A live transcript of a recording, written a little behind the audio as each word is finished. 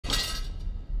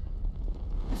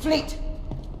Fleet!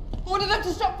 Order them to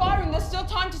stop firing. There's still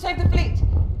time to save the fleet.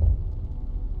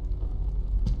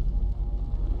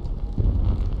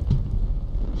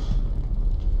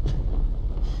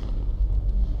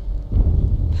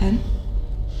 Ben?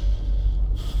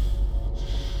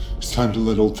 It's time to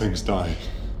let old things die.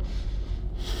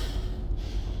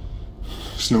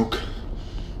 Snoke,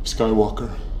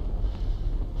 Skywalker,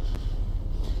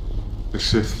 the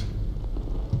Sith,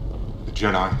 the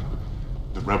Jedi,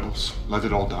 the Rebels, let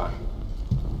it all die.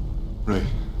 Rey,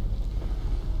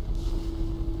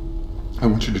 I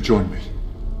want you to join me.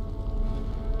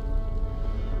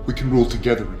 We can rule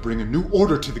together and bring a new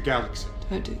order to the galaxy.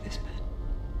 Don't do this, Ben.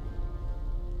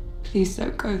 Please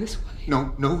don't go this way.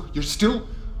 No, you're still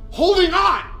holding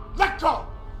on! Let go!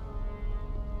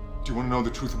 Do you want to know the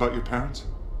truth about your parents?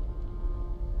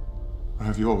 Or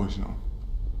have you always known?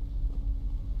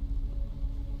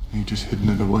 And you just hidden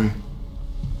it away?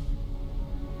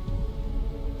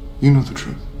 You know the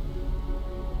truth.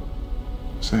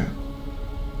 Say it.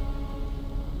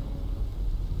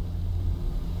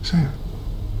 Say it.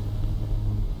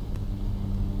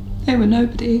 They were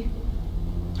nobody.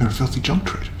 They were filthy junk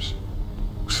traders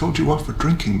who sold you off for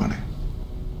drinking money.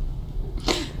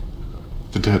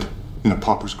 The dead in a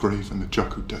pauper's grave in the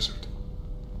Jakku Desert.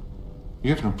 You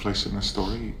have no place in this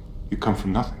story. You come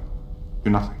from nothing.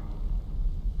 You're nothing.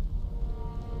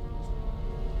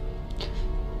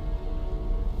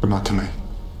 But not to me.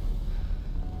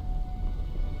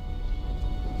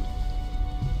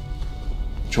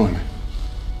 Join me.